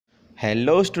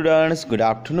Hello students, good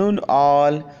afternoon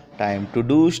all. Time to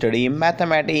do study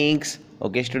mathematics.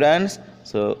 Okay students,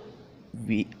 so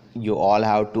we you all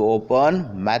have to open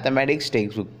mathematics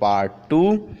textbook part 2.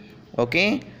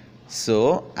 Okay, so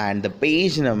and the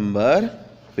page number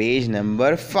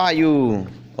 5.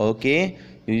 Okay,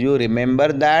 you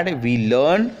remember that we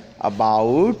learned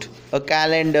about a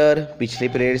calendar पिछले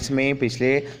periods में। पिछले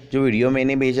जो video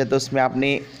मैंने भेजा था उसमें आपने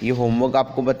ये होमवर्क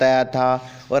आपको बताया था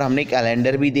और हमने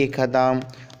कैलेंडर भी देखा था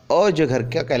और जो घर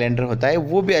का कैलेंडर होता है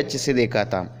वो भी अच्छे से देखा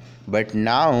था। But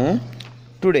now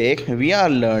today we are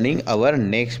learning our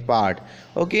next part.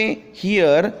 Okay,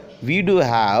 here we do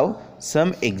have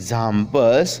some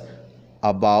examples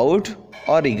about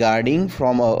और रिगार्डिंग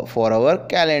फॉर आवर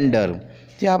कैलेंडर।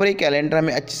 तो यहाँ पर एक कैलेंडर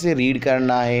हमें अच्छे से रीड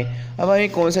करना है। अब हमें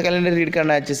कौन सा कैलेंडर रीड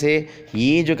करना है अच्छे से?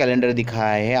 ये जो कैलेंडर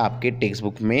दिखाया है आपके टेक्स्ट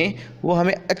बुक में वो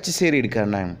हमें अच्छे से रीड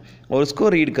करना है और उसको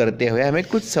रीड करते हुए हमें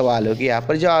कुछ सवालों के यहाँ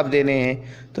पर जवाब देने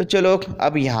हैं। तो चलो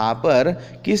अब यहाँ पर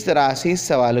किस तरह से इस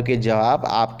सवालों के जवाब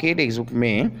आपके टेक्स्ट बुक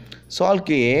में सॉल्व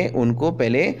किए उनको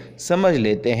पहले समझ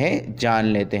लेते हैं,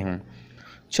 जान लेते हैं।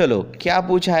 चलो क्या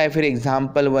पूछा है फिर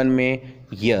एग्जाम्पल 1 में?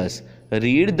 Yes,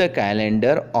 read the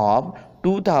calendar of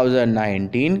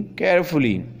 2019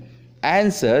 carefully,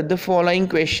 answer the following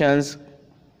questions.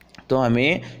 तो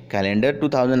हमें कैलेंडर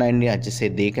 2019 अच्छे से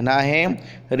देखना है,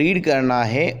 रीड करना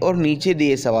है और नीचे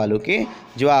दिए सवालों के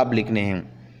जवाब लिखने हैं।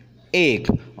 एक,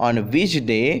 on which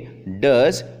day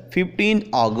does 15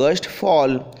 August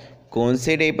fall? कौन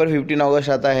से डे पर 15 अगस्त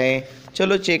आता है?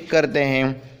 चलो चेक करते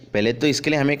हैं। पहले तो इसके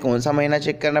लिए हमें कौन सा महीना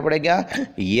चेक करना पड़ेगा?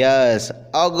 यस,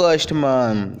 अगस्त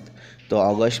मंथ। तो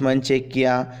अगस्त मंथ चेक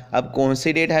किया। अब कौन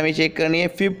सी डेट हमें चेक करनी है?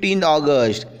 15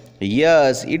 अगस्त।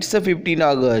 यस, इट्स 15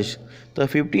 अगस्त। तो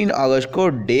 15 अगस्त को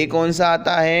डे कौन सा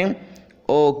आता है?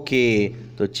 ओके,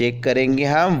 तो चेक करेंगे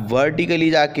हम वर्टिकली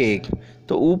जाके।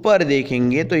 तो ऊपर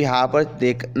देखेंगे तो यहाँ पर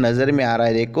देख नज़र में आ रहा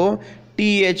है, देखो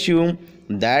THU,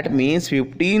 that means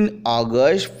 15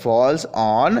 August falls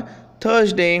on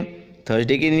Thursday.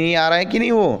 Thursday के नहीं आ रहा है कि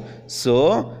नहीं वो?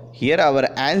 So here our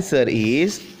answer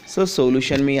is, so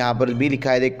solution में यहाँ पर भी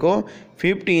लिखा है, देखो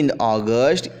 15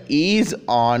 अगस्त is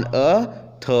on a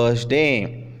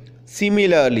Thursday.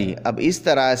 Similarly अब इस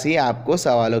तरह से आपको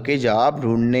सवालों के जवाब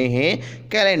ढूंढने हैं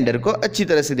कैलेंडर को अच्छी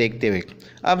तरह से देखते हुए।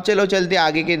 अब चलो चलते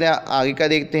आगे का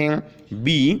देखते हैं।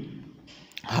 B,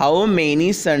 how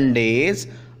many Sundays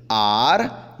are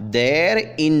there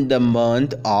in the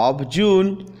month of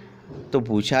June? तो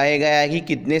पूछा गया है कि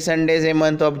कितने संडेज है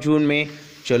मंथ ऑफ जून में।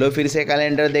 चलो फिर से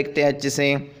कैलेंडर देखते हैं अच्छे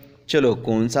से। चलो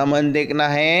कौन सा मंथ देखना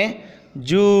है?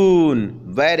 जून।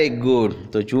 वेरी गुड,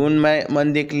 तो जून में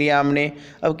मंथ देख लिया हमने।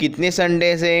 अब कितने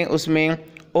संडेज हैं उसमें?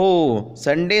 ओ,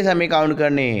 संडेज हमें काउंट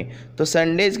करने हैं। तो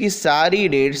संडेज की सारी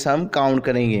डेट्स हम काउंट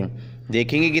करेंगे,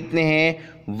 देखेंगे कितने हैं।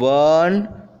 1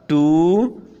 2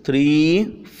 3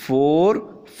 4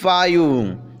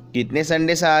 5। कितने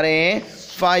संडेज आ रहे हैं?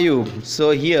 5।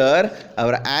 So here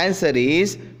our answer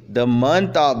is the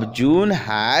month of June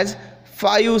has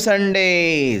 5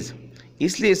 Sundays.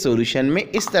 इसलिए सॉल्यूशन में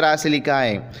इस तरह से लिखा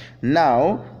है।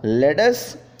 Now let us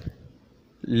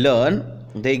learn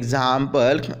the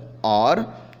example और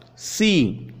सी।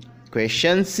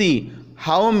 Question C,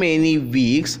 how many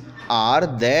weeks are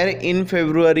there in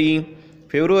February?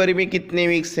 February में कितने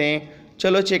वीक्स हैं?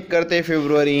 चलो चेक करते हैं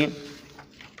फेब्रुअरी।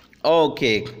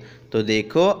 ओके, तो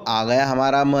देखो आ गया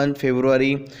हमारा मंथ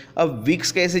फेब्रुअरी। अब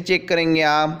वीक्स कैसे चेक करेंगे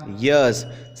आप? यस,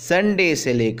 संडे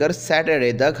से लेकर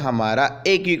सैटरडे तक हमारा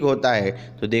एक वीक होता है।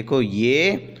 तो देखो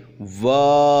ये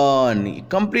 1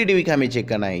 कंप्लीट वीक हमें चेक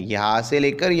करना है, यहाँ से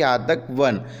लेकर यहाँ तक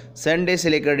 1। संडे से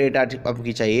लेकर डेट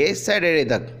आपकी चाहिए सैटरडे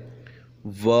तक।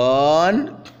 1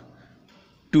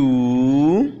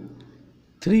 2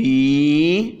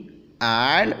 3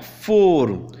 एंड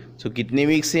 4। सो कितने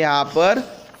वीक्स है यहाँ पर?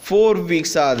 4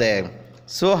 वीक्स आर देयर।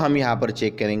 सो हम यहाँ पर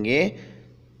चेक करेंगे,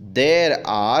 there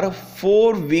are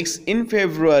 4 weeks in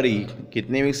February.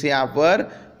 कितने वीक्स है यहाँ पर?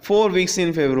 4 weeks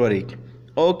in February.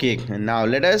 Okay, now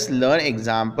let us learn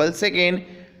example second.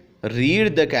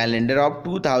 Read the calendar of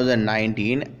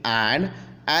 2019 and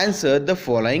answer the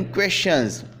following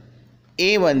questions.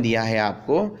 A1 दिया है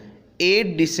आपको,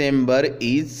 8 दिसंबर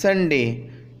is Sunday,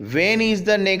 when is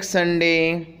the next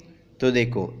Sunday? तो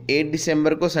देखो 8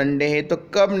 दिसंबर को संडे है, तो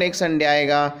कब नेक्स्ट संडे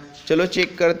आएगा? चलो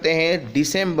चेक करते हैं।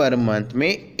 दिसंबर मंथ में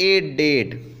 8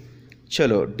 डेट।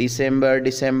 चलो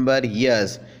दिसंबर,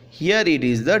 yes, here it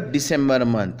is the December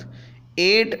month.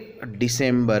 8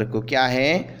 दिसंबर को क्या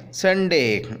है? संडे।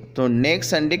 तो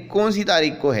नेक्स्ट संडे कौन सी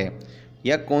तारीख को है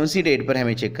या कौन सी डेट पर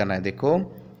हमें चेक करना है? देखो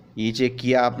ये चेक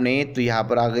किया आपने तो यहाँ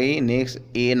पर आ गई नेक्स्ट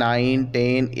A9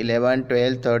 10 11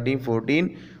 12 13 14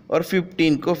 और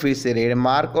 15 को फिर से रेड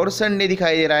मार्क और संडे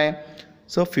दिखाई दे रहा है।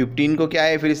 सो 15 को क्या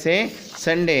है फिर से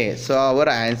Sunday. So our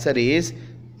answer is,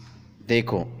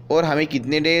 देखो, और हमें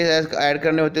कितने डेज ऐड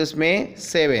करने होते हैं उसमें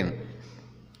 7।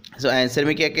 सो आंसर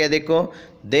में क्या क्या देखो,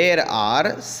 there are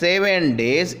 7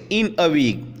 days in a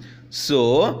week,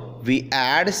 so we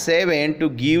add 7 to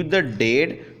give the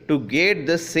date to get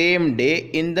the same day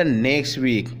in the next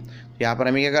week. यहाँ पर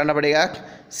हमें क्या करना पड़ेगा,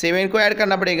 7 को ऐड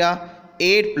करना पड़ेगा,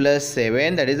 8 +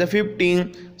 7 that is 15।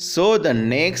 So the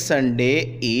next Sunday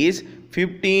is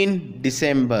 15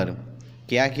 दिसंबर।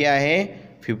 क्या क्या है,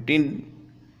 15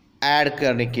 ऐड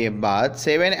करने के बाद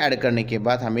 7 ऐड करने के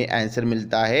बाद हमें आंसर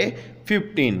मिलता है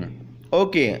 15।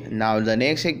 Okay, now the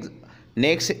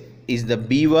next is the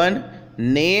B1,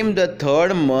 name the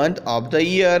third month of the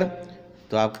year.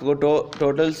 तो आपको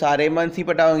टोटल सारे मंथ ही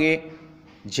पता होंगे,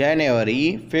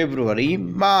 जनवरी, फरवरी,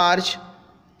 मार्च।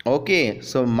 ओके,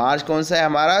 सो मार्च कौन सा है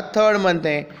हमारा, थर्ड मंथ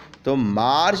है, तो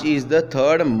मार्च is the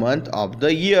third month of the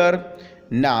year.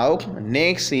 Now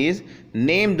next is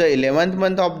name the 11th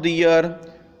month of the year.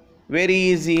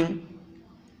 Very easy,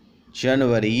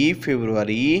 January,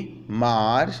 February,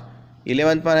 March,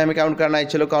 11th month हमें काउंट करना है।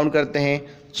 चलो काउंट करते हैं,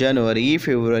 जनवरी,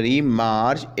 फरवरी,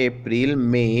 मार्च, अप्रैल,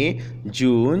 मई,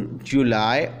 जून,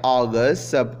 जुलाई, अगस्त,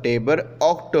 सितंबर,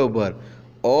 अक्टूबर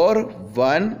और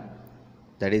 1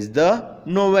 that is the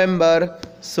November.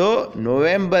 So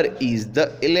November is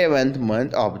the 11th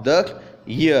month of the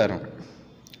year.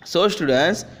 So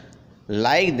students,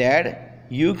 like that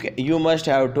you must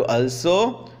have to also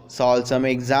solve some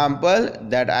example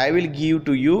that I will give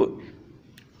to you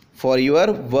for your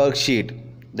worksheet.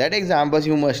 That examples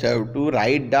you must have to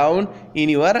write down in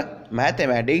your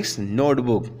mathematics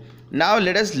notebook. Now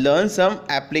let us learn some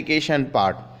application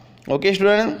part. Okay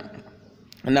student,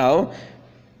 now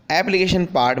application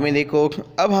part में देखो,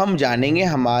 अब हम जानेंगे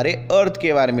हमारे अर्थ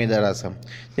के बारे में ज़रा सा।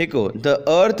 देखो, the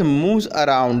earth moves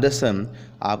around the सन।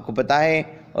 आपको पता है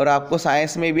और आपको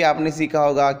साइंस में भी आपने सीखा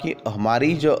होगा कि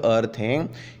हमारी जो अर्थ है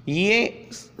ये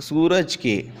सूरज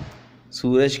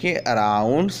के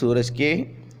अराउंड, सूरज के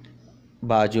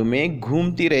बाजू में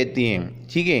घूमती रहती हैं,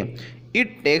 ठीक है।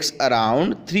 It takes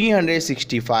around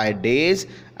 365 days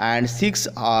and 6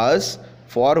 hours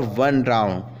for 1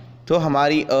 round. तो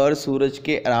हमारी अर्थ सूरज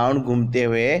के अराउंड घूमते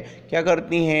हुए क्या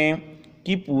करती हैं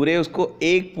कि पूरे उसको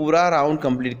एक पूरा राउंड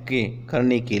कंप्लीट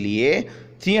करने के लिए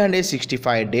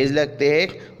 365 days लगते हैं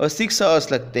और 6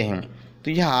 hours लगते हैं।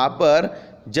 तो यहाँ पर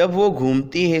जब वो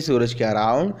घूमती है सूरज के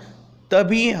अराउंड,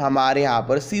 तभी हमारे यहाँ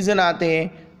पर सीज़न आते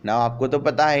हैं ना। आपको तो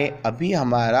पता है अभी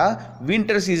हमारा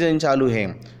विंटर सीज़न चालू है,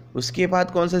 उसके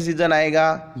बाद कौन सा सीज़न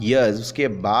आएगा, यस, उसके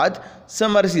बाद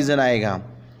समर सीज़न आएगा।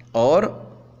 और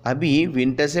अभी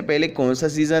विंटर से पहले कौन सा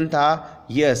सीज़न था,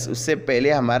 यस, उससे पहले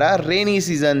हमारा रेनी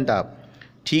सीज़न था,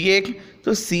 ठीक है।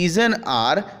 तो season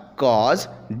are cause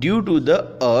due to the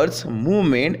earth's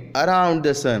movement around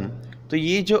the सन। तो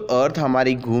ये जो अर्थ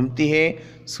हमारी घूमती है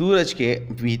सूरज के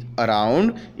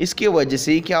अराउंड, इसके वजह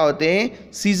से क्या होते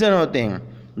हैं, सीज़न होते हैं।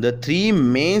 The 3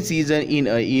 main season in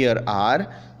a year are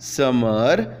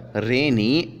summer,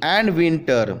 rainy and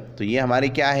winter. तो ये हमारे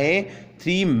क्या है,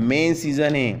 3 main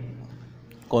सीज़न हैं।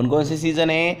 कौन कौन से सीज़न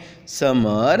है,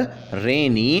 summer,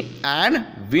 rainy and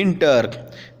winter.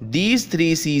 These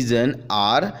 3 season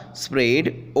are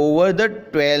spread over the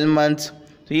 12 months।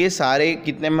 तो ये सारे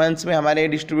कितने मंथ्स में हमारे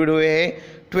डिस्ट्रीब्यूट हुए हैं,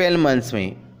 12 months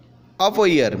में of a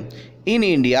year. In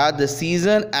India the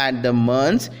season and the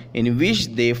months in which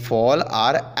they fall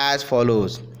are as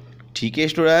follows. ठीक है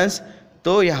स्टूडेंट्स,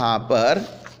 तो यहाँ पर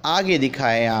आगे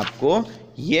दिखाए आपको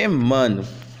ये मंथ।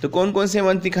 तो कौन कौन से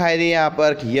मंथ दिखाई दे यहाँ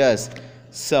पर, यस,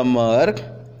 समर,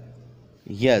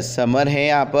 यस, समर है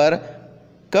यहाँ पर।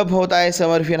 कब होता है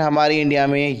समर फिर हमारी इंडिया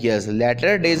में, yes,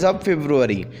 letter days of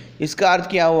February. इसका अर्थ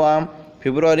क्या हुआ,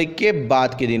 फरवरी के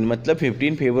बाद के दिन, मतलब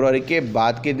 15 फरवरी के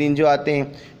बाद के दिन जो आते हैं,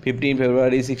 15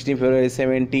 फरवरी, 16 फरवरी,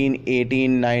 17,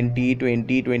 18, 19,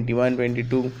 20, 21,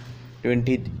 22,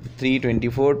 23,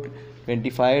 24,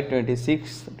 25,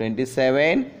 26,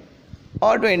 27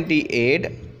 और 28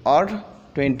 और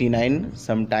 29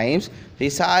 समटाइम्स। ये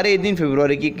सारे दिन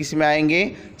फरवरी के किस में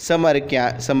आएंगे,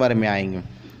 समर में आएंगे।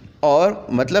 और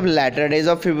मतलब लेटर डेज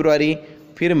ऑफ फरवरी,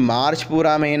 फिर मार्च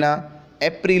पूरा महीना,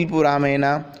 अप्रैल पूरा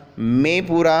महीना, मई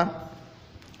पूरा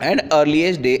and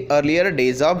earlier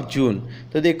days of June.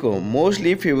 तो देखो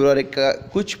मोस्टली फरवरी का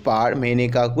कुछ पार्ट, महीने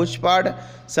का कुछ part,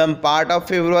 some part of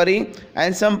February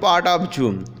and some part of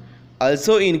June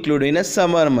also include in a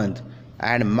summer month,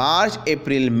 and March,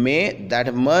 April, May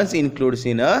that months includes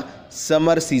in a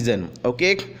summer season.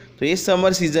 Okay, तो ये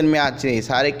summer season में आते हैं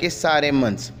सारे के सारे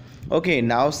months. Okay,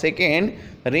 now second,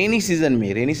 rainy season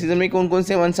में कौन कौन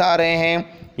से मंथ्स आ रहे हैं?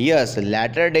 Yes,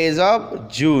 letter days of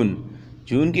June,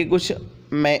 जून के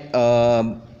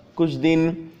कुछ दिन,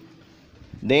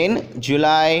 then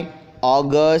July,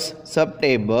 August,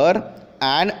 September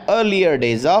and earlier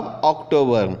days of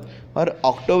October. और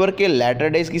अक्टूबर के लैटर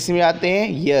डेज किस में आते हैं?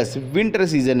 यस, विंटर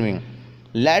सीजन में,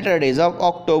 लैटर डेज ऑफ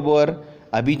अक्टूबर।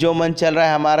 अभी जो मंथ चल रहा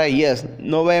है हमारा, यस,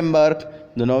 नवंबर,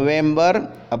 तो नवंबर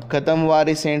अब ख़त्म हुआ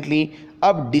रिसेंटली।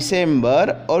 अब दिसंबर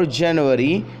और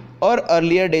जनवरी और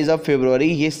अर्लियर डेज ऑफ फरवरी,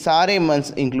 ये सारे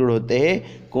मंथ्स इंक्लूड होते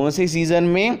हैं कौन से सीज़न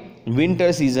में?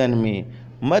 विंटर सीजन में।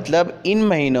 मतलब इन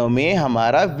महीनों में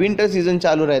हमारा विंटर सीजन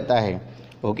चालू रहता है।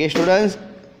 ओके स्टूडेंट्स,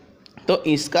 तो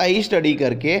इसका ही स्टडी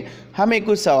करके हमें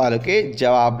कुछ सवालों के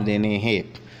जवाब देने हैं।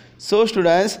 सो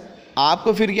स्टूडेंट्स,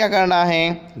 आपको फिर क्या करना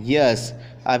है? यस,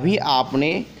 अभी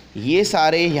आपने ये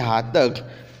सारे यहाँ तक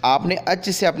आपने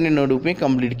अच्छे से अपने नोटबुक में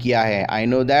कंप्लीट किया है। आई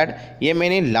नो दैट, ये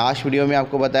मैंने लास्ट वीडियो में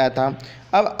आपको बताया था।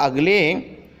 अब अगले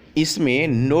इसमें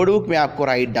नोटबुक में आपको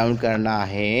राइट डाउन करना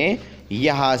है,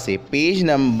 यहाँ से पेज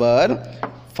नंबर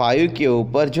 5 के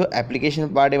ऊपर जो एप्लीकेशन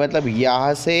पार्ट है, मतलब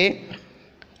यहाँ से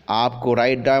आपको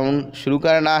राइट डाउन शुरू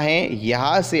करना है।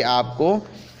 यहाँ से आपको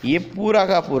ये पूरा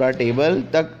का पूरा टेबल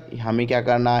तक हमें क्या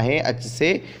करना है, अच्छे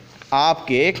से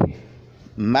आपके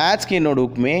मैथ्स के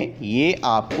नोटबुक में ये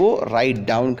आपको राइट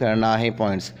डाउन करना है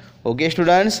पॉइंट्स। ओके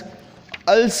स्टूडेंट्स,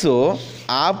 अल्सो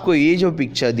आपको ये जो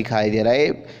पिक्चर दिखाई दे रहा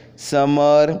है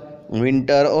समर,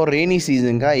 विंटर और रेनी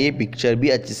सीजन का, ये पिक्चर भी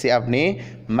अच्छे से अपने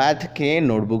मैथ के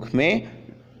नोटबुक में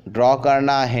ड्रॉ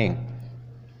करना है।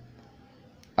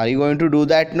 Are you going to do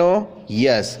that? No?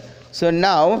 Yes. So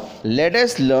now let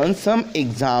us learn some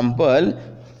example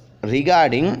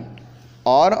regarding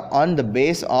or on the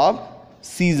base of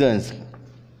seasons.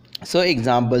 So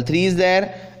example 3 is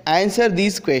there. Answer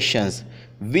these questions.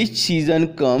 Which season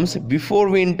comes before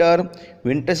winter?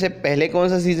 Winter से पहले कौन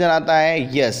सा season आता है?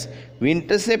 Yes,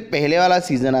 winter से पहले वाला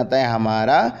season आता है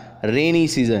हमारा रेनी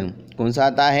सीजन। कौन सा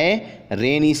आता है?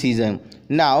 Rainy season.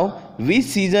 Now which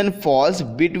season false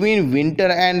between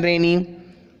winter and rainy?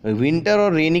 Winter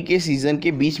और रेनी के सीज़न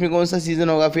के बीच में कौन सा सीज़न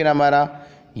होगा फिर हमारा?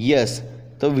 यस,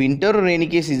 तो विंटर और रेनी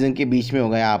के सीज़न के बीच में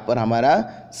होगा यहाँ पर हमारा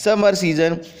समर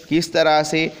सीज़न। किस तरह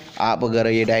से? आप अगर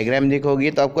ये डायग्राम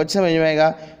देखोगे तो आपको अच्छा समझ में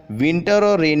आएगा। विंटर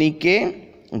और रेनी के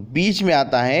बीच में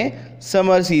आता है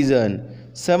समर सीज़न,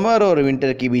 समर और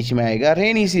विंटर के बीच में आएगा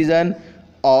रेनी सीज़न,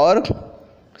 और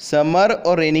समर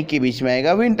और रेनी के बीच में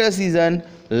आएगा winter season,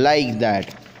 like that.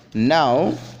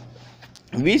 Now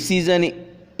which season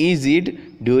is it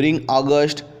during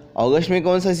अगस्त? अगस्त में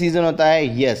कौन सा सीज़न होता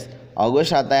है? यस,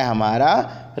 अगस्त आता है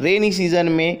हमारा रेनी सीज़न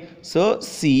में। सो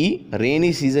सी,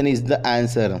 rainy season is the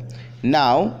answer.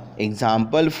 Now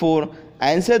example 4,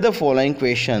 answer the following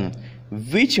question.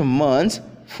 Which months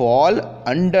fall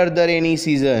under the rainy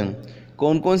season?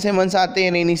 कौन कौन से मंथ्स आते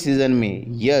हैं रेनी सीज़न में?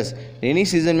 यस, रेनी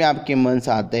सीज़न में आपके मंथ्स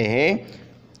आते हैं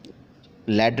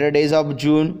latter days of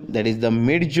June, that is the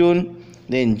mid June,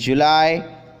 then July,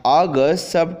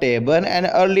 August, September and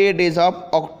earlier days of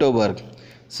October.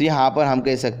 So यहाँ पर हम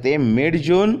कह सकते हैं mid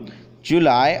June,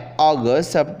 July,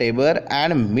 August, September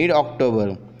and mid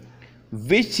October.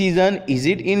 Which season is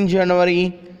it in जनवरी?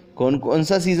 कौन कौन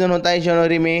सा season होता है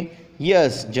जनवरी में?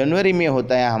 यस, जनवरी में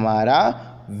होता है हमारा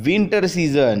विंटर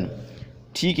सीजन।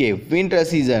 ठीक है, winter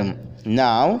season.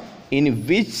 Now in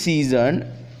which season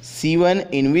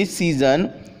in which season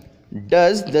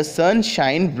does the sun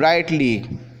shine brightly?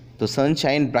 तो सन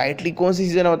शाइन ब्राइटली कौन सी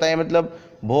सीज़न होता है? मतलब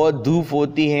बहुत धूप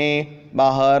होती है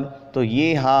बाहर, तो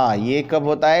ये हाँ, ये कब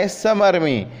होता है? समर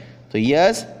में। तो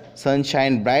yes, sun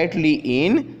shine brightly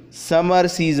in summer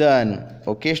season.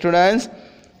 Okay students,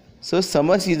 so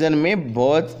summer season में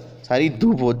बहुत सारी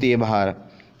धूप होती है बाहर।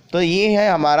 तो ये है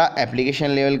हमारा एप्लीकेशन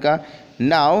लेवल का।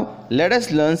 Now let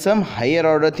us learn some higher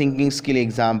order thinking skill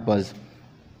examples.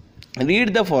 Read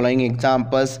the following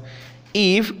examples.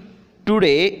 If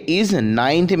today is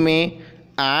 9th May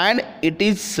and it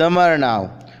is summer now,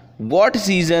 what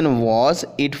season was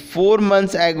it 4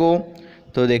 months ago?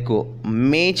 तो देखो,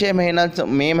 मई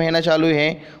महीना चालू है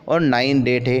और 9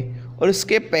 date है, और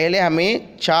उसके पहले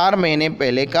हमें 4 महीने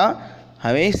पहले का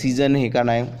हमें सीज़न ही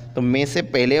करना है। तो मई से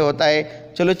पहले होता है,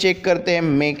 चलो चेक करते हैं।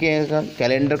 मई के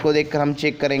कैलेंडर को देखकर हम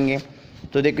चेक करेंगे।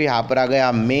 तो देखो यहाँ पर आ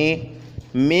गया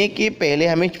मई के पहले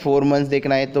हमें 4 मंथ्स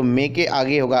देखना है, तो मई के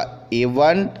आगे होगा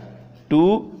A1, 2,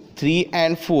 3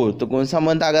 एंड 4। तो कौन सा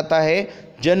मंथ आ जाता है?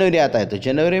 जनवरी आता है। तो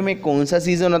जनवरी में कौन सा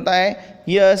सीज़न होता है?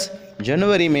 यस,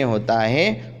 जनवरी में होता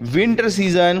है winter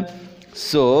season.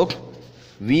 So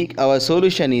our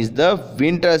solution is the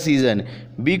winter season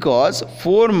because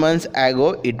 4 months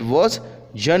ago it was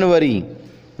January.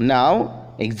 Now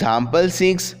example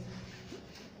 6,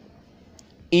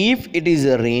 if it is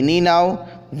rainy now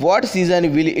what season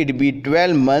will it be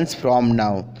 12 months from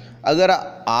now. अगर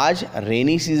आज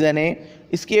rainy season है,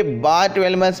 इसके बाद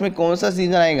 12 months में कौन सा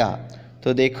season आएगा?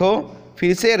 तो देखो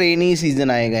फिर से रेनी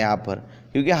सीजन आएगा यहाँ पर,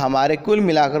 क्योंकि हमारे कुल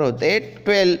मिलाकर होते हैं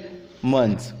 12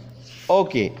 मंथ्स।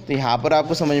 ओके, तो यहाँ पर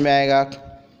आपको समझ में आएगा।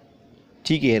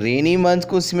 ठीक है, रेनी मंथ्स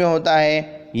कुछ में होता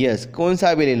है, यस, कौन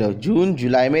सा भी ले लो, जून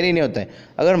जुलाई में रेनी होता है।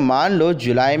 अगर मान लो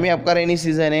जुलाई में आपका रेनी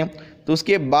सीजन है, तो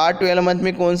उसके बाद 12 मंथ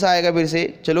में कौन सा आएगा? फिर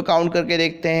से चलो काउंट करके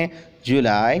देखते हैं।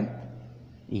 जुलाई,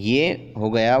 ये हो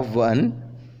गया 1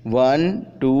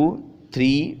 2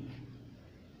 3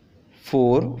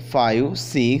 4 5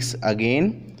 6,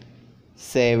 अगेन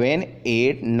 7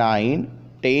 8 9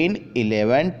 10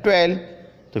 11 12।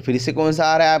 तो फिर से कौन सा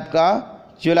आ रहा है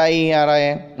आपका? जुलाई ही आ रहा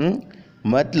है।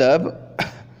 मतलब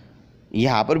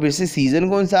यहाँ पर फिर से सीज़न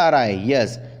कौन सा आ रहा है?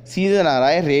 यस, सीज़न आ रहा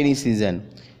है रेनी सीज़न।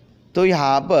 तो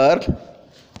यहाँ पर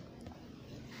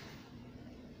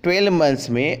 12 मंथ्स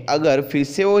में अगर फिर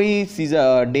से वही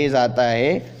सीजन डेज आता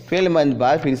है, 12 मंथ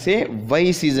बाद फिर से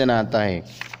वही सीज़न आता है।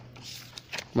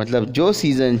 मतलब जो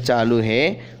सीज़न चालू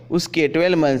है उसके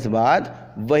 12 मंथ्स बाद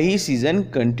वही सीज़न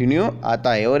कंटिन्यू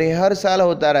आता है, और ये हर साल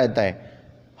होता रहता है।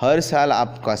 हर साल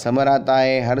आपका समर आता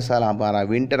है, हर साल हमारा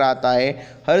विंटर आता है,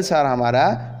 हर साल हमारा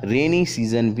रेनी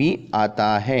सीजन भी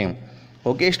आता है।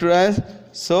 Okay students,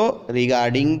 so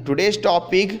regarding today's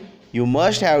topic you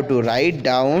must have to write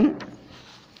down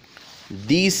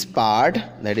this part,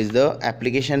 that is the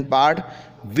application part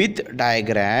with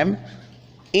diagram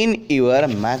in your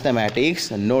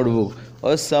mathematics notebook।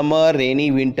 और समर रेनी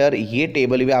विंटर ये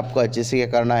टेबल भी आपको अच्छे से क्या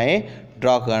करना है?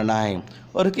 ड्रॉ करना है।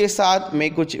 और उसके साथ मैं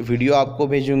कुछ वीडियो आपको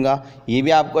भेजूंगा, ये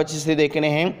भी आपको अच्छे से देखने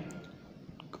हैं,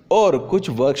 और कुछ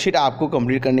वर्कशीट आपको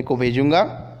कंप्लीट करने को भेजूंगा,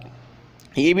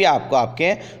 ये भी आपको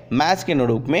आपके मैथ्स के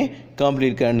नोटबुक में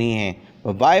कंप्लीट करनी है।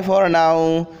 Bye for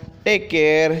now, take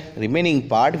care, remaining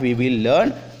part we will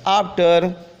learn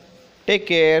after. Take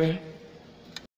care.